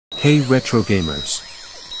Hey retro gamers.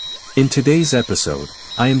 In today's episode,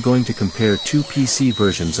 I am going to compare two PC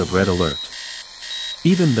versions of Red Alert.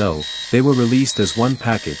 Even though they were released as one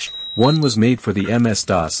package, one was made for the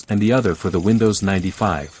MS-DOS and the other for the Windows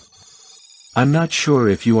 95. I'm not sure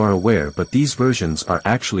if you are aware, but these versions are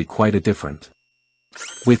actually quite different.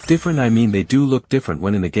 With different I mean they do look different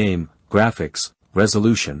when in the game, graphics,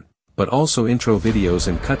 resolution, but also intro videos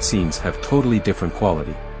and cutscenes have totally different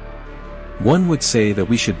quality. One would say that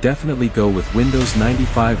we should definitely go with Windows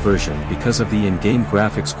 95 version because of the in-game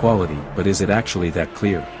graphics quality, but is it actually that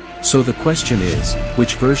clear? So the question is,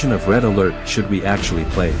 which version of Red Alert should we actually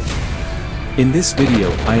play? In this video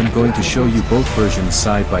I am going to show you both versions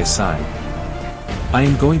side by side. I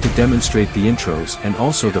am going to demonstrate the intros and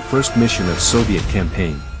also the first mission of Soviet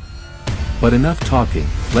campaign. But enough talking,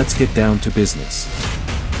 let's get down to business.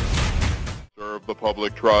 Serve the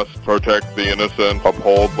public trust, protect the innocent,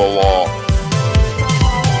 uphold the law.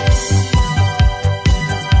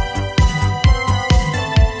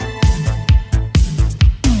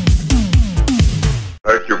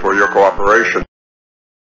 Thank you for your cooperation.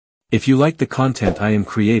 If you like the content I am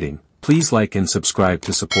creating, please like and subscribe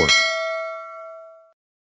to support.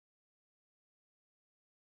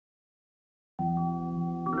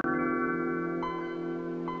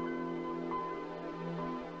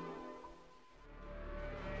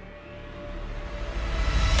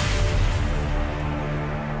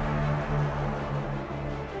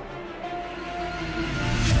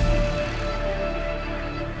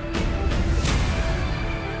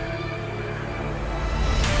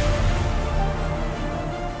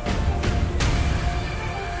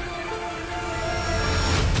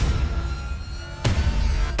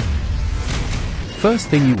 First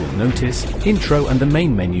thing you will notice, intro and the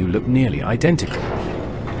main menu look nearly identical.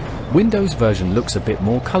 Windows version looks a bit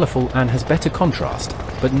more colorful and has better contrast,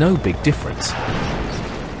 but no big difference.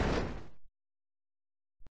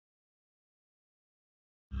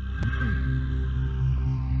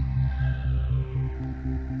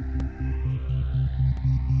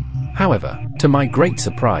 However, to my great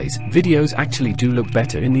surprise, videos actually do look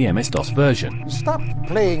better in the MS-DOS version. Stop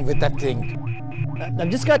playing with that thing.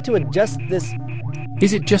 I've just got to adjust this.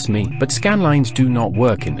 Is it just me, but scanlines do not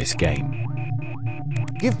work in this game?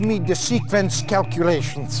 Give me the sequence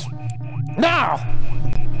calculations. Now!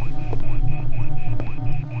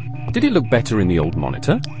 Did it look better in the old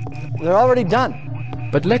monitor? They're already done.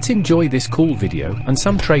 But let's enjoy this cool video and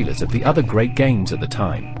some trailers of the other great games at the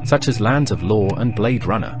time, such as Lands of Lore and Blade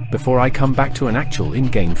Runner, before I come back to an actual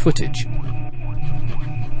in-game footage.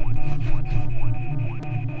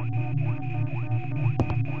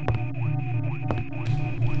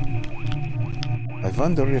 I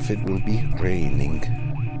wonder if it will be raining.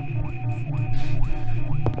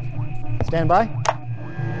 Stand by.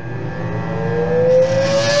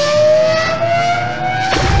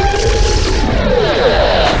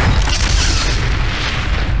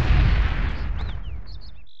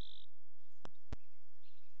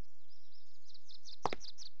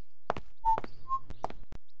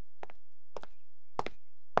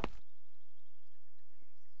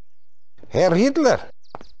 Herr Hitler!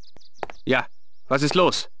 Ja, was ist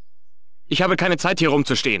los? Ich habe keine Zeit, hier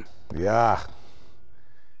rumzustehen. Ja,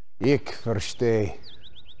 ich verstehe.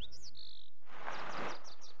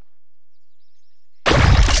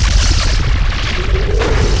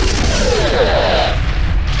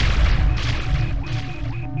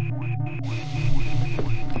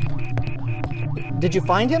 Did you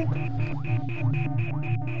find him?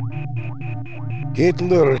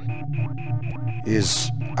 Hitler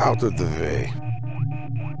is out of the way.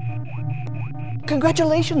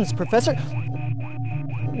 Congratulations, Professor.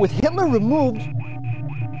 With Hitler removed...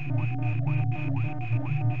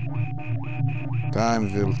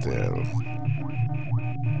 Time will tell.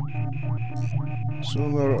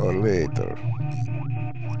 Sooner or later.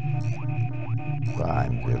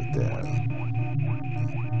 Time will tell.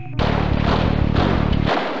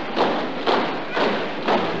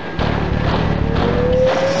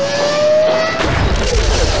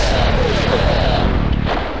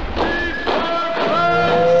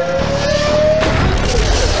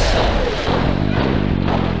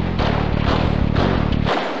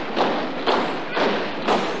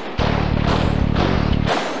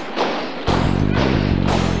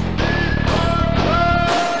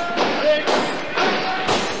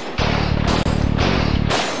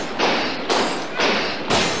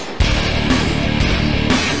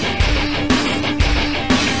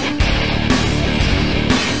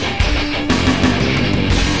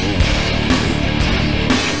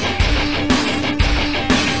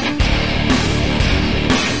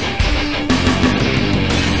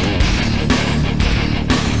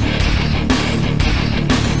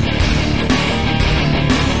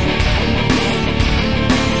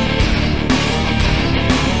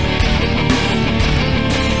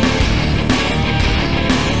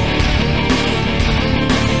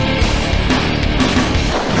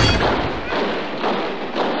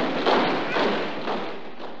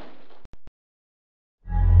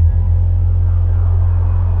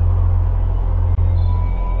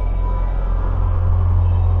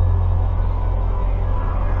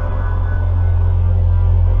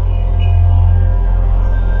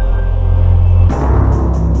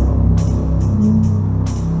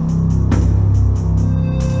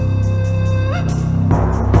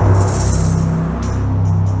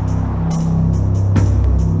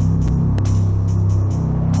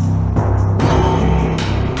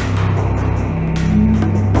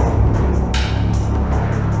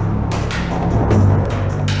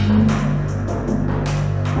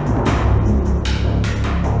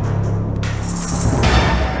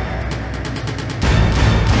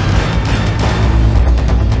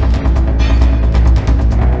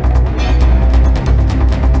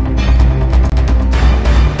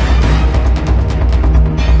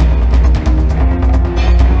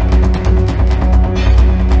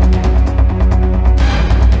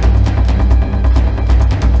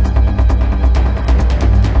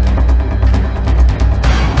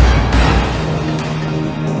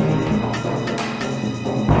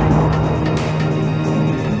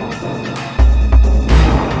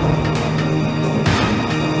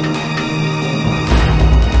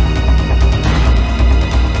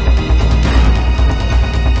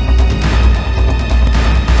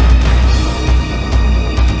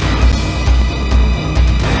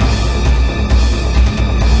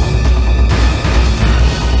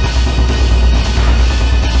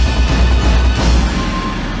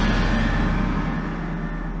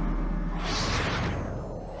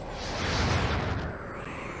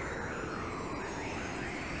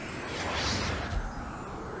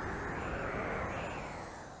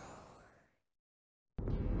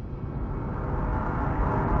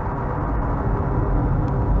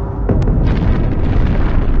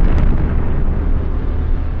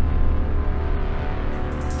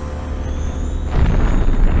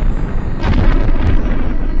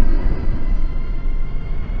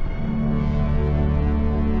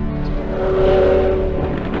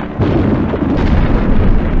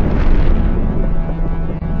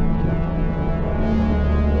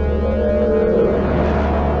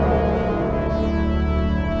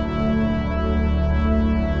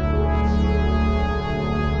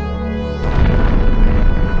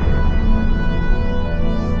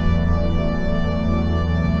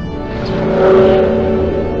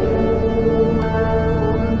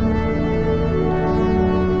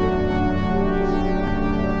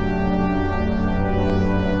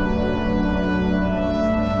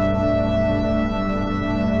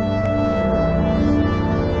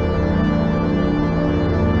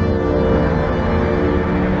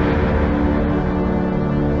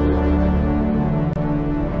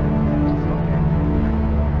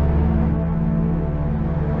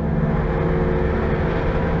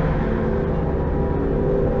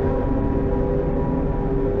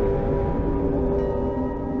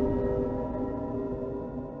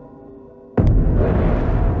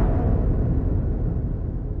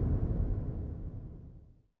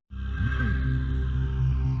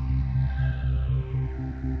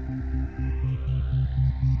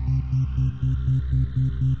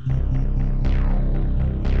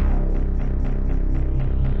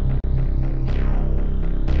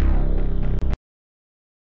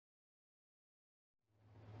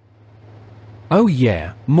 Oh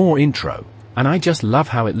yeah, more intro. And I just love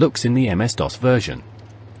how it looks in the MS-DOS version.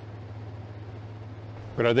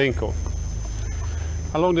 Gradenko.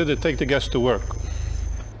 How long did it take the gas to work?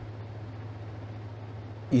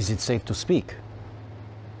 Is it safe to speak?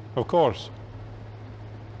 Of course.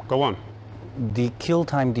 Go on. The kill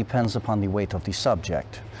time depends upon the weight of the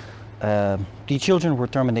subject. The children were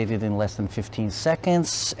terminated in less than 15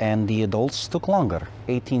 seconds, and the adults took longer,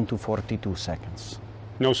 18 to 42 seconds.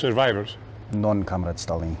 No survivors? None, Comrade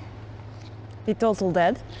Stalin. The total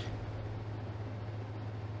dead?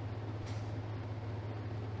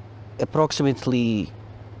 Approximately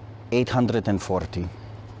 840.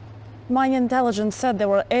 My intelligence said there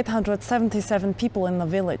were 877 people in the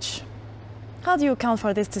village. How do you account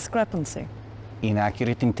for this discrepancy?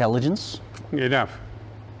 Inaccurate intelligence? Enough.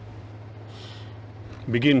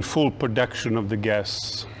 Begin full production of the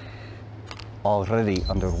gas. Already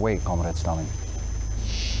underway, Comrade Stalin.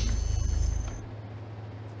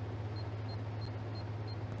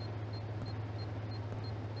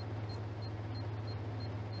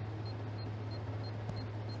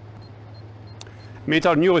 Meet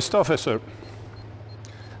our newest officer.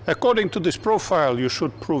 According to this profile, you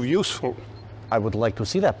should prove useful. I would like to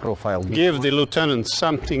see that profile. Give the lieutenant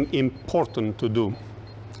something important to do.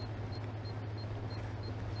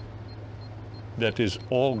 That is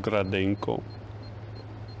all, Gradenko.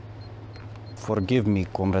 Forgive me,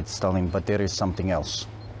 Comrade Stalin, but there is something else.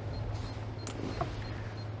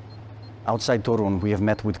 Outside Torun, we have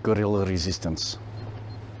met with guerrilla resistance.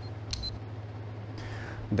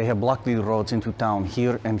 They have blocked the roads into town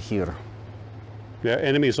here and here. They are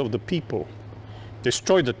enemies of the people.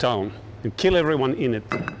 Destroy the town and kill everyone in it.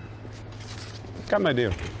 Come, my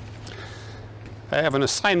dear. I have an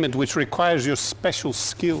assignment which requires your special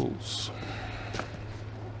skills.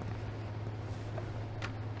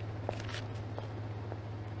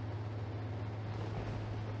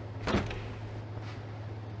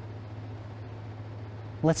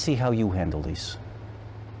 Let's see how you handle this.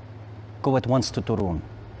 Go at once to Torun.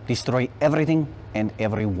 Destroy everything and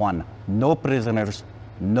everyone. No prisoners,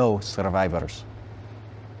 no survivors.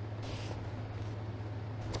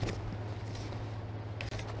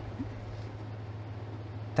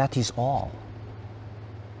 That is all.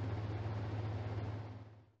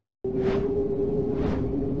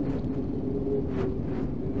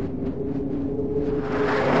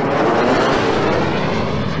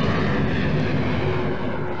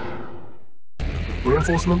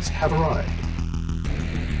 Reinforcements have arrived.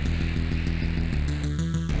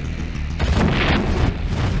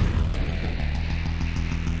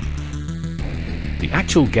 The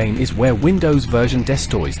actual game is where Windows version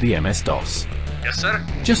destroys the MS-DOS. Yes, sir?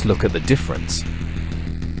 Just look at the difference.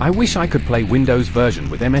 I wish I could play Windows version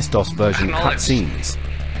with MS-DOS version cutscenes.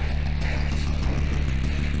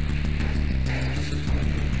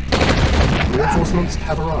 Reinforcements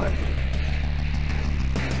have arrived.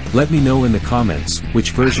 Let me know in the comments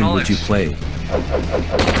which version would you play.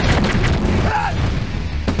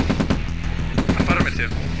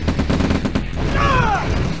 Affirmative.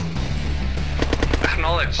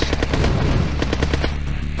 Acknowledged.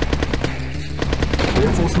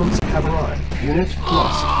 Reinforcements have arrived. Unit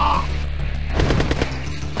lost.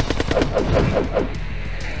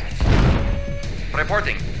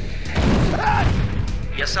 Reporting.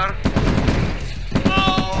 Yes, sir?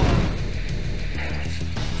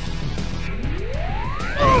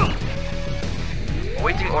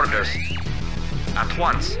 Awaiting orders. At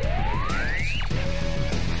once.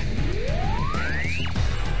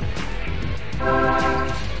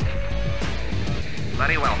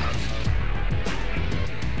 Very well.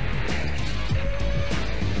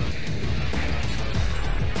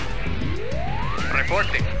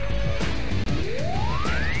 Reporting.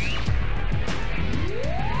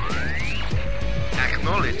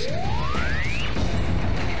 Acknowledged.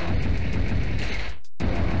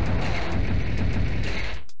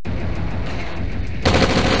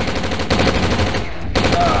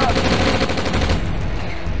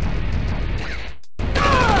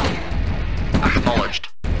 Acknowledged.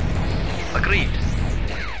 Agreed.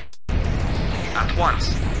 At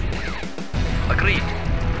once. Agreed.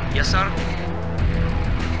 Yes, sir?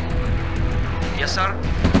 Yes, sir?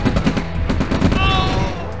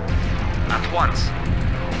 At once.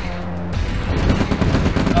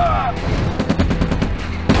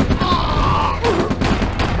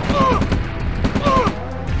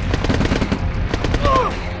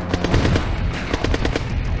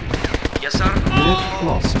 Yes, sir? Unit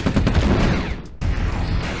lost.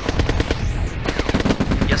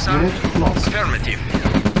 Yes, sir? Unit lost. Affirmative.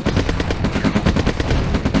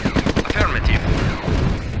 Affirmative.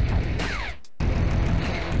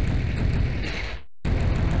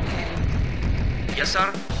 Yes,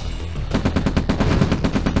 sir.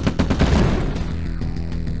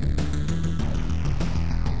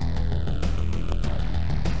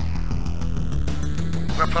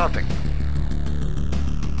 Reporting.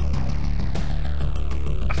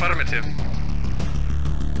 Affirmative.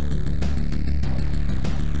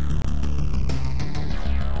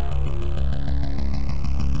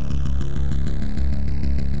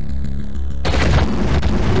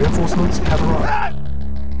 Reinforcements have arrived.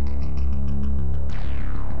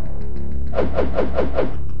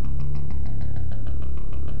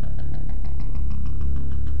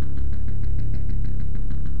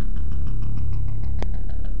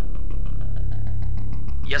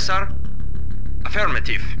 Yes, sir.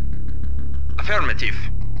 Affirmative. Affirmative.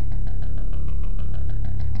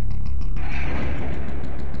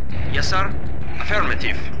 Yes, sir.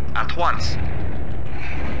 Affirmative. At once.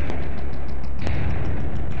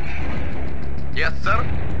 Yes, sir.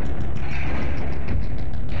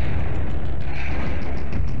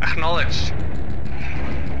 Acknowledged.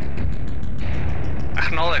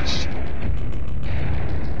 Acknowledged.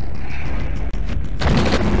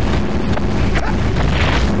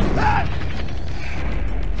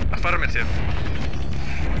 Affirmative.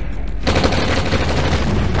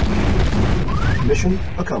 Mission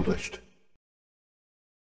accomplished.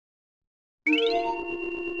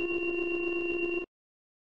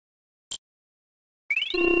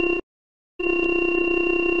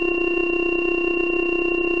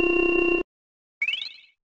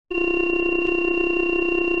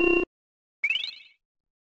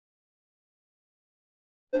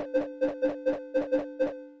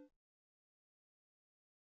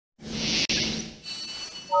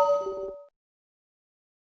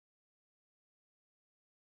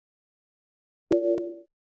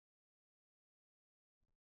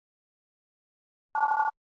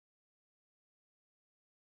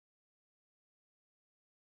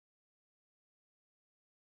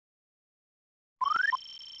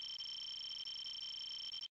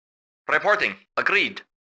 Reporting. Agreed.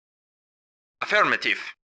 Affirmative.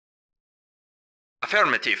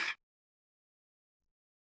 Affirmative.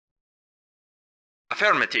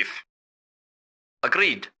 Affirmative.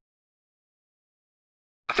 Agreed.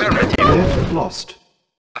 Affirmative. Unit lost.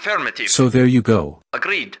 Affirmative. So there you go.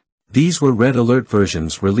 Agreed. These were Red Alert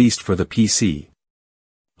versions released for the PC.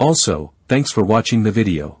 Also, thanks for watching the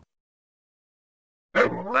video.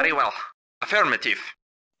 Very well. Affirmative.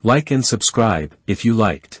 Like and subscribe if you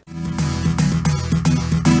liked.